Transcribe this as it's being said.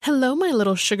Hello, my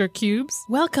little sugar cubes.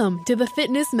 Welcome to the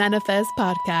Fitness Manifest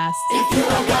podcast. If you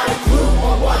don't got a clue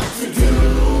on what to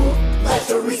do, let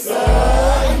Teresa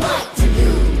enlighten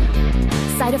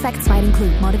you. Side effects might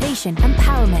include motivation,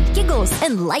 empowerment, giggles,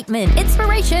 enlightenment,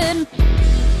 inspiration.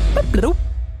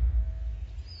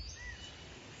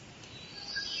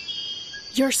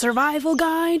 Your survival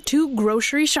guide to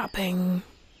grocery shopping.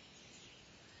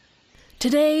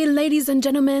 Today, ladies and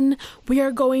gentlemen, we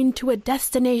are going to a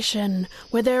destination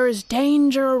where there is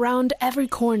danger around every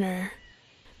corner.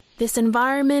 This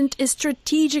environment is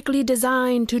strategically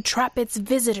designed to trap its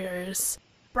visitors.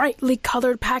 Brightly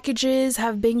colored packages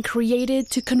have been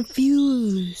created to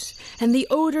confuse, and the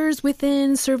odors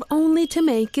within serve only to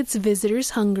make its visitors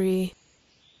hungry.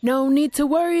 No need to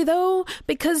worry though,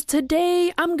 because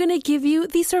today I'm gonna give you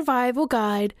the survival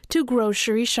guide to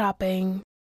grocery shopping.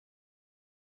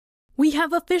 We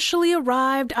have officially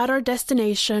arrived at our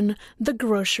destination, the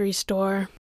grocery store.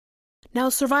 Now,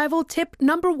 survival tip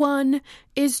number 1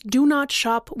 is do not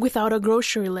shop without a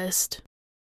grocery list.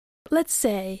 Let's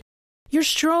say you're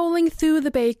strolling through the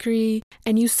bakery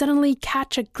and you suddenly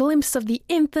catch a glimpse of the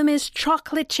infamous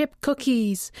chocolate chip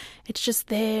cookies. It's just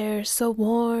there, so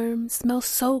warm, smells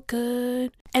so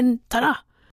good, and ta-da!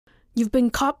 You've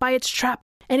been caught by its trap,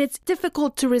 and it's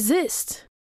difficult to resist.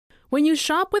 When you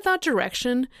shop without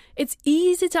direction, it's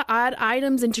easy to add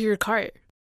items into your cart.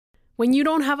 When you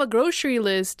don't have a grocery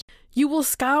list, you will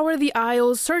scour the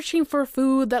aisles searching for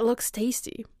food that looks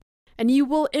tasty. And you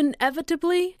will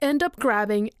inevitably end up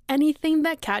grabbing anything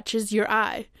that catches your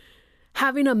eye.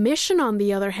 Having a mission, on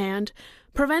the other hand,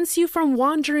 prevents you from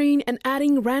wandering and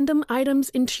adding random items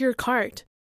into your cart.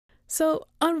 So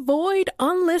avoid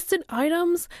unlisted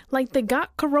items like the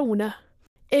Got Corona.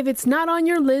 If it's not on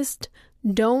your list,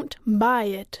 don't buy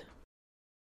it.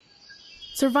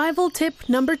 Survival tip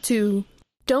number 2.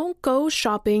 Don't go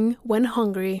shopping when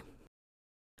hungry.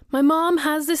 My mom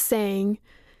has this saying,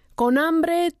 con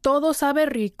hambre todo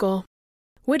sabe rico,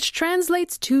 which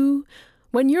translates to,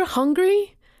 when you're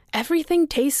hungry, everything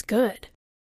tastes good.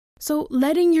 So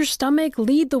letting your stomach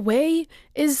lead the way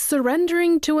is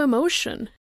surrendering to emotion.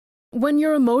 When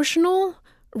you're emotional,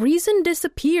 reason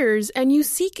disappears and you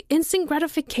seek instant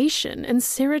gratification and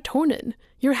serotonin,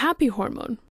 your happy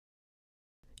hormone.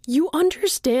 You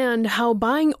understand how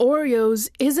buying Oreos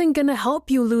isn't going to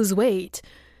help you lose weight,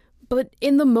 but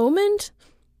in the moment,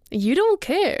 you don't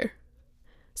care.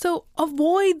 So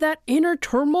avoid that inner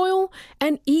turmoil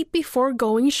and eat before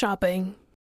going shopping.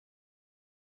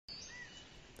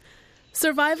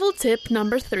 Survival tip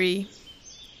number 3.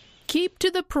 Keep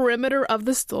to the perimeter of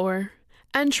the store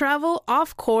and travel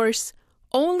off course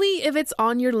only if it's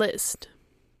on your list.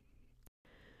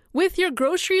 With your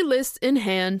grocery list in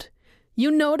hand,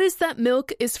 you notice that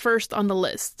milk is first on the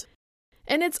list.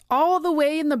 And it's all the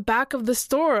way in the back of the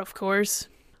store, of course.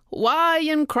 Why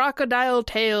in crocodile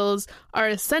tales are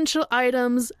essential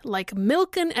items like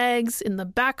milk and eggs in the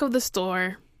back of the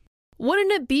store?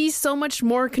 Wouldn't it be so much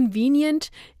more convenient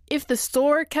if the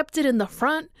store kept it in the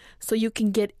front so you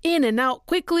can get in and out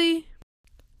quickly?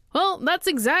 Well, that's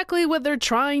exactly what they're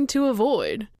trying to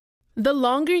avoid. The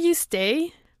longer you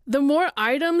stay, the more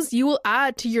items you will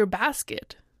add to your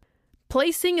basket.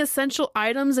 Placing essential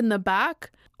items in the back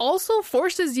also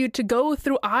forces you to go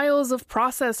through aisles of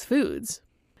processed foods.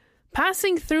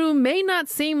 Passing through may not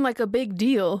seem like a big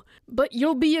deal, but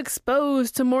you'll be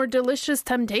exposed to more delicious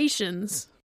temptations.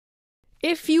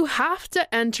 If you have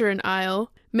to enter an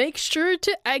aisle, make sure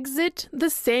to exit the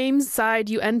same side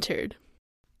you entered.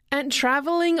 And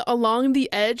traveling along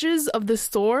the edges of the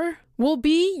store will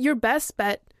be your best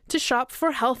bet to shop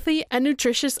for healthy and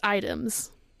nutritious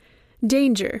items.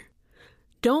 Danger: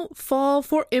 don't fall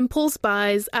for impulse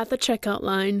buys at the checkout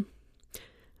line.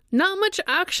 Not much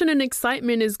action and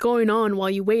excitement is going on while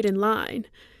you wait in line.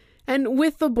 And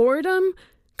with the boredom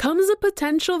comes a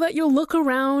potential that you'll look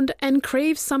around and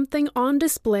crave something on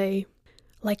display,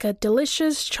 like a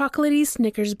delicious chocolatey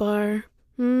Snickers bar.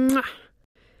 Mwah.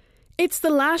 It's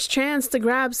the last chance to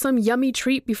grab some yummy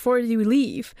treat before you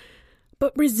leave.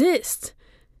 But resist.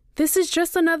 This is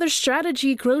just another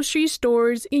strategy grocery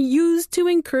stores use to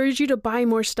encourage you to buy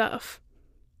more stuff.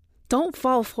 Don't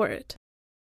fall for it.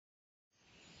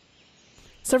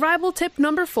 Survival tip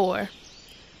number 4.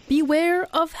 Beware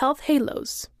of health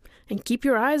halos and keep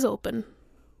your eyes open.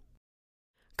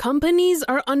 Companies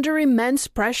are under immense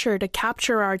pressure to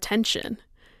capture our attention.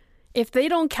 If they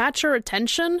don't catch our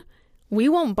attention, we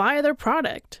won't buy their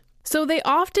product. So they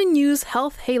often use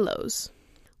health halos.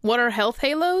 What are health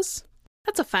halos?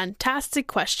 That's a fantastic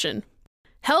question.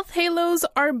 Health halos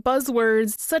are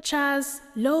buzzwords such as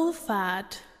low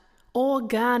fat,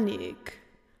 organic,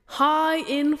 high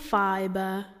in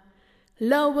fiber,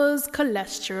 lowers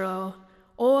cholesterol,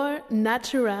 or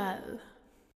natural.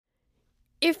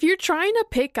 If you're trying to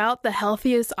pick out the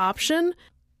healthiest option,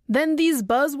 then these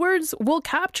buzzwords will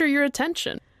capture your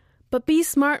attention. But be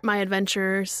smart, my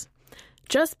adventurers.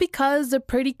 Just because the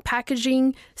pretty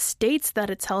packaging states that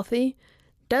it's healthy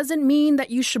doesn't mean that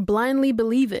you should blindly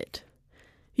believe it.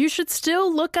 You should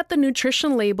still look at the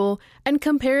nutrition label and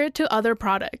compare it to other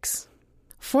products.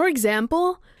 For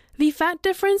example, the fat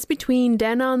difference between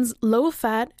Danone's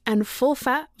low-fat and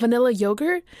full-fat vanilla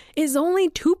yogurt is only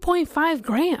 2.5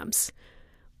 grams.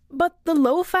 But the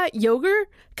low-fat yogurt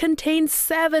contains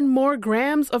 7 more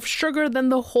grams of sugar than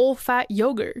the whole-fat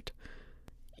yogurt.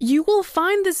 You will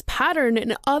find this pattern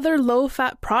in other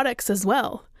low-fat products as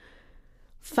well.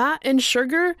 Fat and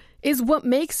sugar is what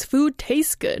makes food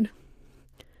taste good.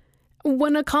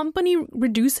 When a company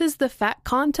reduces the fat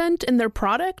content in their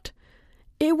product,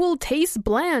 it will taste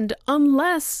bland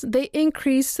unless they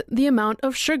increase the amount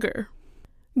of sugar.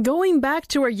 Going back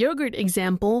to our yogurt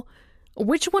example,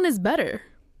 which one is better?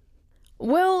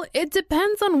 Well, it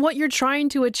depends on what you're trying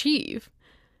to achieve.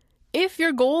 If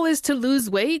your goal is to lose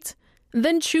weight,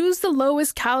 then choose the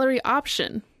lowest calorie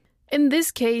option. In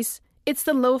this case, it's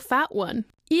the low-fat one,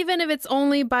 even if it's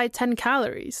only by 10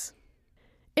 calories.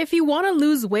 If you want to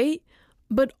lose weight,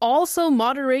 but also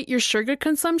moderate your sugar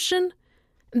consumption,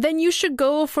 then you should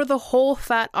go for the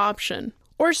whole-fat option,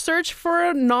 or search for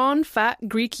a non-fat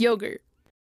Greek yogurt.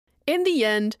 In the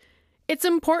end, it's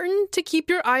important to keep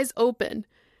your eyes open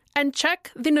and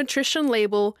check the nutrition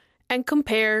label and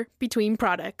compare between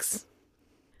products.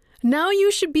 Now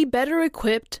you should be better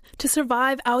equipped to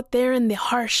survive out there in the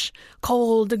harsh,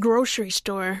 cold grocery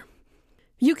store.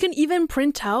 You can even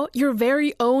print out your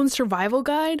very own survival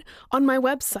guide on my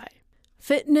website,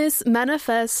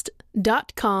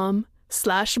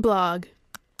 fitnessmanifest.com/blog.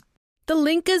 The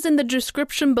link is in the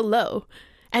description below.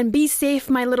 And be safe,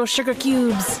 my little sugar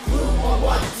cubes.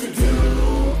 What to do?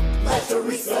 Let the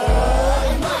research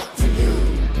what to do.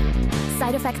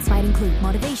 Side effects might include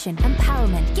motivation,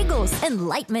 empowerment, giggles,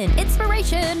 enlightenment,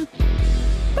 inspiration.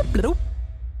 Bloop.